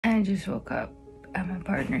I just woke up at my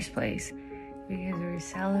partner's place because we're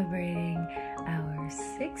celebrating our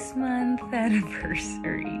 6-month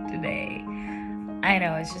anniversary today. I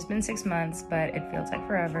know it's just been 6 months, but it feels like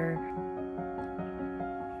forever.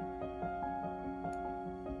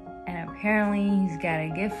 And apparently he's got a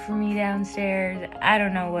gift for me downstairs. I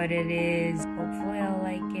don't know what it is. Hopefully I'll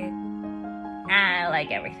like it. I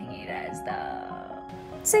like everything he does though.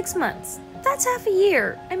 6 months. That's half a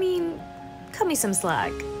year. I mean, cut me some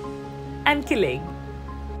slack. I'm kidding.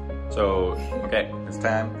 So, okay, it's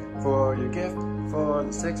time for your gift for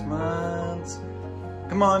the 6 months.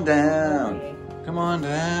 Come on down. Okay. Come on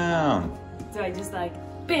down. So I just like,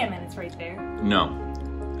 bam, and it's right there. No.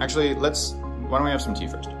 Actually, why don't we have some tea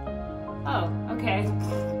first? Oh, okay.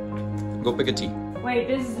 Go pick a tea. Wait,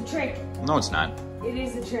 this is the trick. No, it's not. It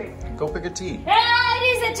is the trick. Go pick a tea. Ah, it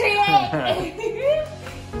is a trick!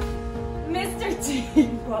 Mr. Tea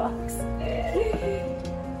Box.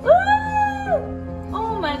 Woo!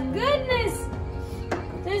 Oh my goodness!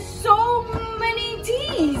 There's so many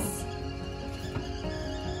teas!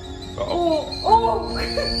 Uh-oh. Oh!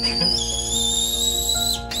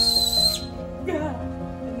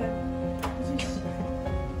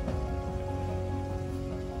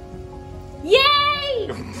 Yay!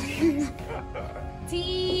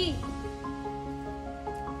 Tea!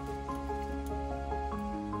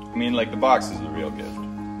 I mean, like, the box is the real gift.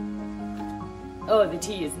 Oh, the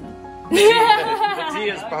tea isn't. The tea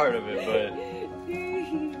is part of it, but...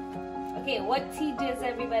 Okay, what tea does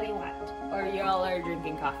everybody want? Or you all are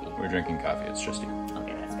drinking coffee? We're drinking coffee, it's just tea.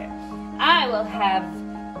 Okay, that's fair. I will have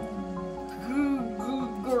green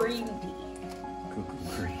tea.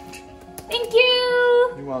 Green tea. Thank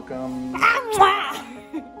you! You're welcome. I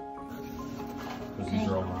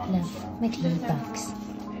love my tea box.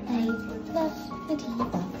 I love my tea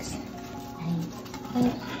box. I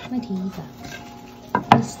love my tea box.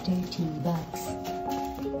 Mr. Tea Box.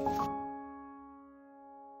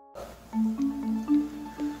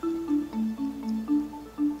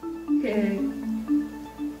 Okay.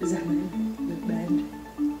 Is that my bed?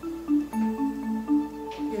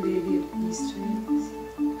 Good idiot Easter eggs.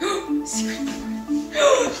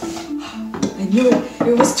 I knew it.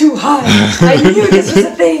 It was too high. I knew this was a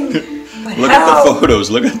thing. But Look how? at the photos.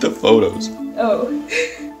 Look at the photos. Oh.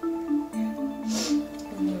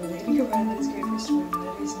 Lady Gaga is great for storing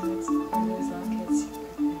letters and notes for those long kids.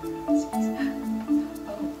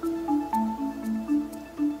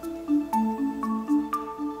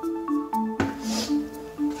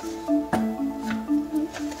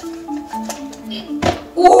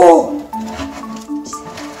 Oh!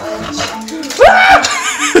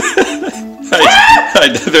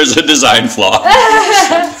 There's a design flaw.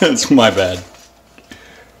 That's my bad.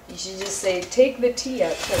 You should just say, take the tea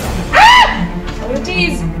out. Ah! Oh, the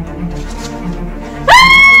teas!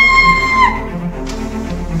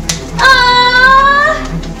 Ah!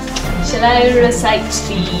 Should I recite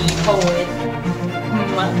the poem?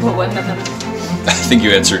 I think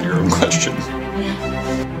you answered your own question.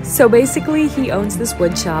 So basically, he owns this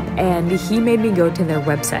wood shop, and he made me go to their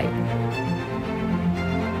website.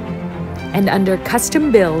 And under custom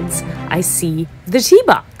builds, I see the tea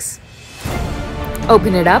box.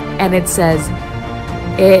 Open it up, and it says,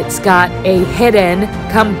 it's got a hidden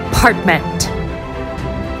compartment.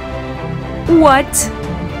 What?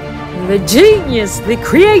 The genius, the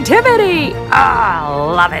creativity! Ah,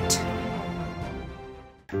 love it.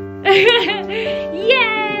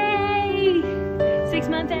 Yay!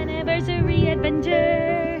 6-month anniversary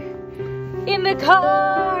adventure in the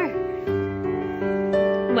car.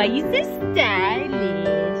 Why you so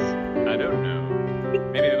stylish? I don't know.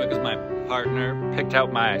 Maybe because my partner picked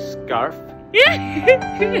out my scarf.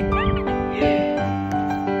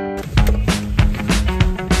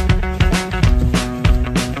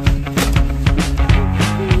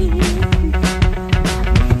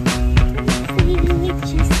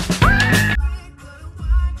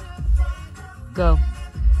 Go.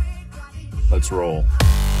 Let's roll.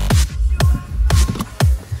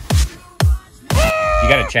 You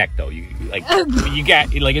gotta check though. You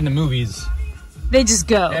got like in the movies. They just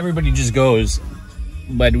go. Everybody just goes,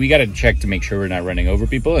 but we gotta check to make sure we're not running over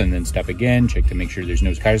people, and then stop again. Check to make sure there's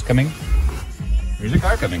no cars coming. There's a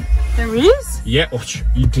car coming. There is? Yeah. Oh,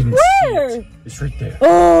 you didn't Where? see it. It's right there.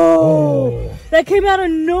 Oh, that came out of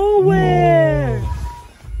nowhere.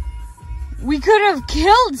 Whoa. We could have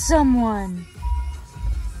killed someone.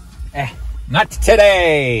 Not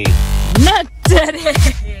today. Not today.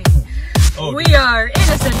 Oh, We are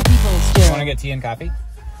innocent people still. you want to get tea and coffee?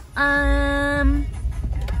 I'm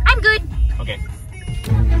good. Okay.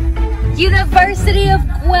 University of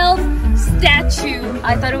Guelph statue.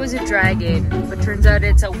 I thought it was a dragon, but turns out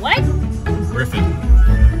it's a what? Griffin.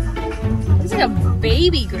 It's like a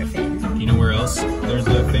baby griffin. You know where else there's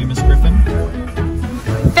a famous griffin?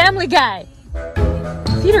 Family Guy.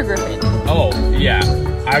 Peter Griffin. Oh, yeah.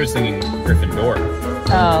 I was thinking Gryffindor.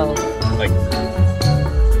 Oh. Like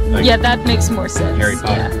yeah, that makes more sense. Harry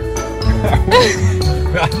Potter.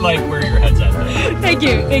 Yeah. I like where your head's at though. Thank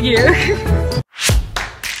you, thank you.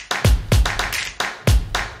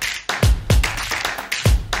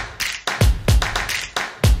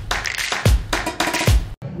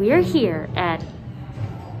 We're here at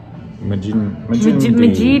Megida.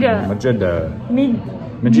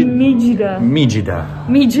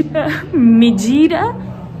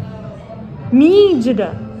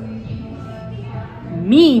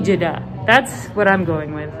 Megida. That's what I'm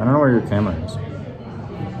going with. I don't know where your camera is.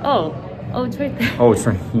 Oh, it's right there. Oh, it's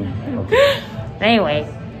right here. Okay. Anyway,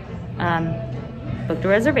 booked a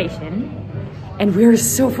reservation, and we're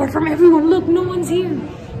so far from everyone. Look, no one's here.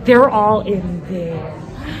 They're all in there.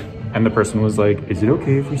 And the person was like, "Is it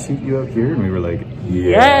okay if we seat you out here?" And we were like,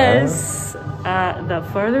 Yes. The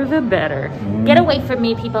further the better. Get away from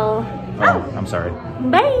me, people. Oh, I'm sorry.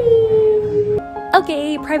 Bye.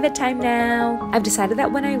 Okay, private time now. I've decided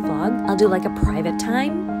that when I vlog, I'll do like a private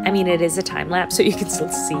time. I mean, it is a time lapse, so you can still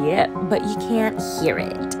see it, but you can't hear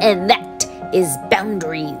it. And that is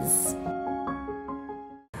boundaries.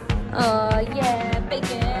 Yeah,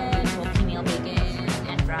 bacon, turkey meal bacon,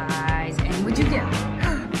 and fries. And what'd you get?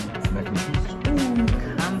 Ooh,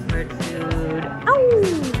 comfort food.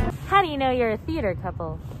 Oh! How do you know you're a theater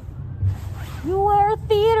couple? You wear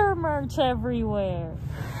theater merch everywhere.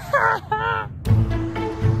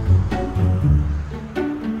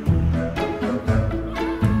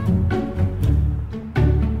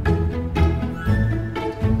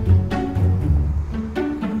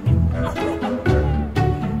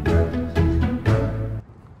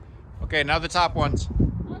 Okay, now the top ones.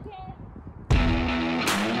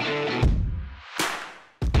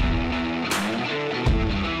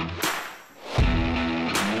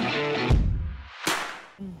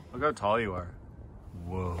 Look how tall you are.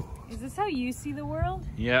 Whoa. Is this how you see the world?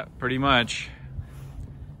 Yeah, pretty much.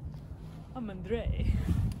 I'm Andrei.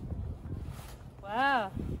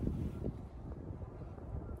 Wow.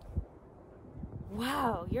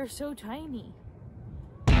 Wow, you're so tiny.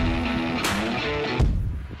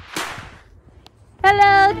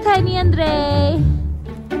 Hello, tiny Andrei.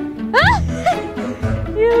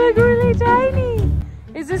 You look really tiny.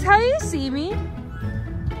 Is this how you see me?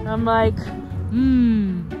 I'm like,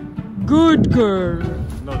 good girl.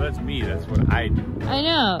 No, that's me. That's what I do. I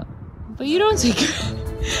know, but you don't say good.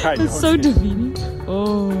 I That's so demeaning.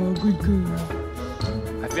 Oh, good girl.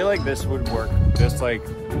 I feel like this would work. This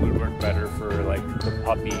would work better for like the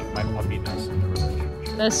my puppiness in the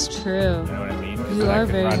relationship. That's true. You know what I mean? You I are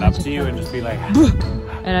could very run much up to you and just be like,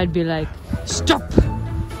 and I'd be like, stop.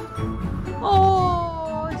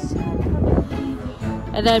 Oh, it's so puppy.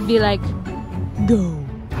 And then I'd be like, go.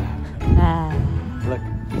 Ah. look,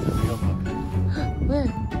 it's a real puppy. Where?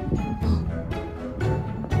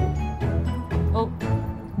 Oh,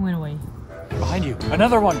 went away. Behind you,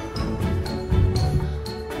 another one.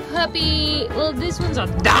 Puppy. Well, this one's a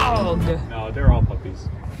dog. No, they're all puppies.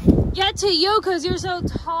 Yeah, to you, because you're so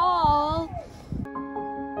tall.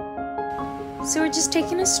 So we're just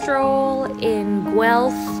taking a stroll in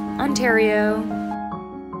Guelph, Ontario.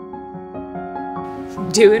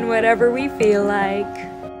 Doing whatever we feel like.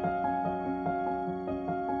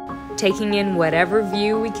 Taking in whatever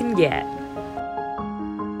view we can get.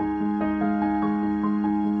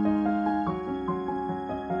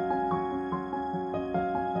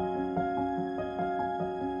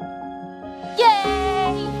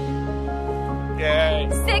 Yay! Yay!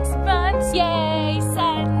 6 months, yay,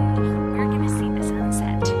 son! We're gonna see the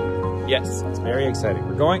sunset. Yes, it's very exciting.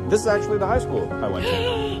 We're going. This is actually the high school I went to.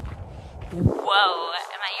 Whoa,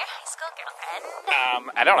 am I your high school girlfriend?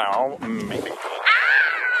 I don't know. Maybe.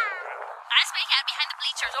 That's my cat behind the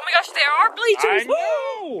bleachers. Oh my gosh, there are bleachers! I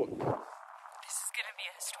know. This is gonna be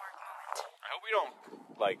a historic moment. I hope we don't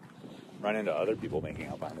run into other people making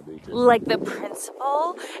out behind the bleachers. Like the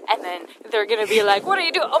principal, and then they're gonna be like, what are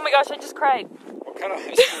you doing? Oh my gosh, I just cried. What kind of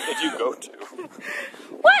high school did you go to?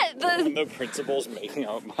 What? And the principal's making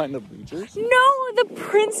out behind the bleachers? No, the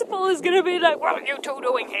principal is gonna be like, what are you two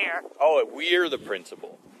doing here? Oh, we're the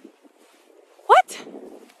principal. What?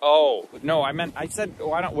 Oh, no, I said,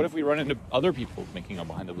 what if we run into other people making out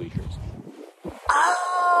behind the bleachers?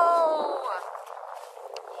 Oh.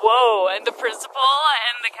 Whoa, and the principal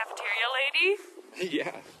and the cafeteria lady?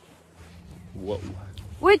 Yeah. Whoa.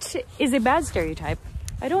 Which is a bad stereotype.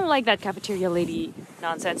 I don't like that cafeteria lady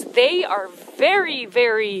nonsense. They are very,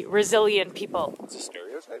 very resilient people. It's a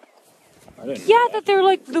stereotype? I didn't know Yeah, that they're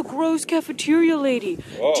like the gross cafeteria lady.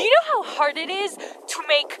 Whoa. Do you know how hard it is to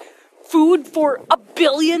make food for 1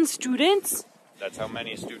 billion students? That's how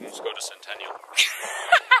many students go to Centennial.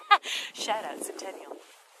 Shout out Centennial.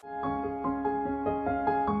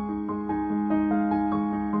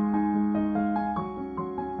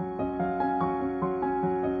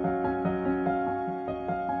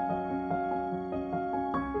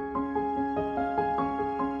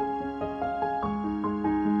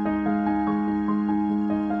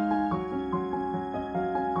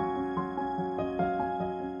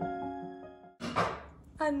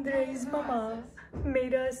 Andrei's mama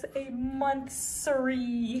made us a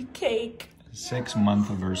month-iversary cake. 6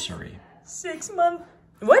 month-iversary. 6 month.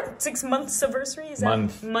 What? 6 months anniversary? Is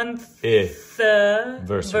that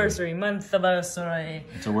Month-iversary. Month-iversary.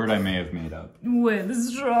 It's a word I may have made up. With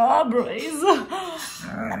strawberries.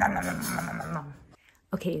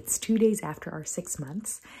 Okay, it's 2 days after our 6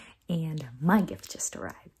 months, and my gift just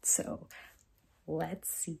arrived. So let's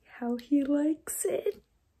see how he likes it.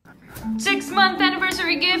 6-month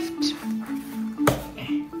anniversary gift.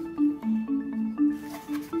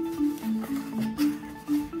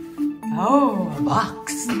 Oh, a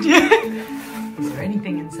box. Is there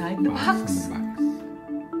anything inside the box?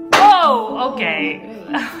 Oh, okay.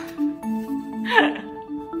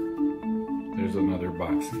 There's another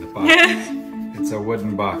box in the box. It's a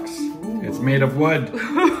wooden box. It's made of wood.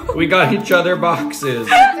 We got each other boxes.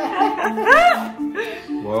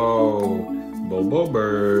 Whoa. Bobo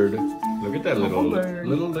bird. Look at that little bird.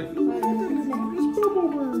 Look at that little Bobo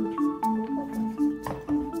bird.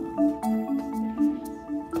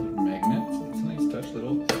 Magnets. It's a nice touch,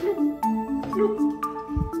 little.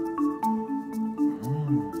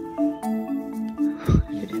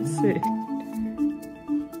 What is it?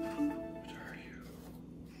 What are you?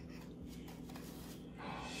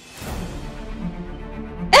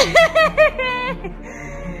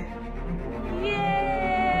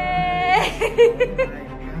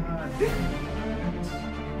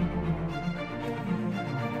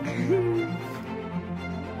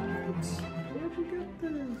 Where'd you get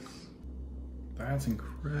this? That's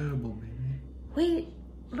incredible, baby. Wait,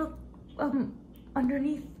 look,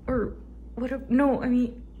 underneath, or what? No, I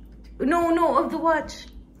mean, no, of the watch.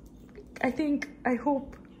 I think, I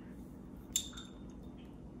hope.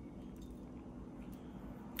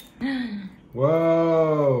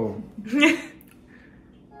 Whoa!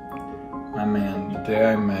 My man, the day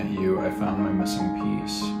I met you, I found my missing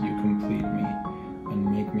piece. You complete me and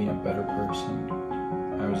make me a better person.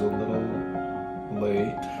 I was a little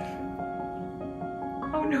late.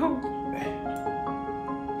 Oh no.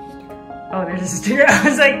 Oh, there's a sticker. I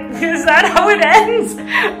was like, is that how it ends?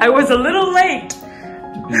 I was a little late.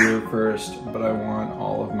 To be your first, but I want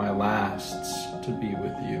all of my lasts to be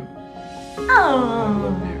with you. I Oh.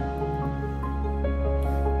 love you.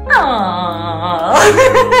 Aww.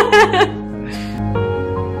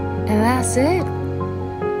 And that's it.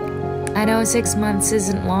 I know 6 months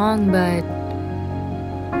isn't long, but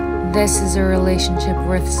this is a relationship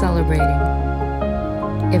worth celebrating.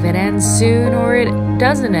 If it ends soon or it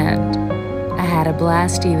doesn't end, I had a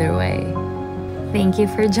blast either way. Thank you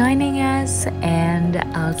for joining us, and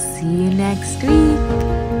I'll see you next week.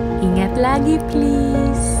 Ingat lagi,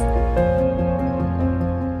 please.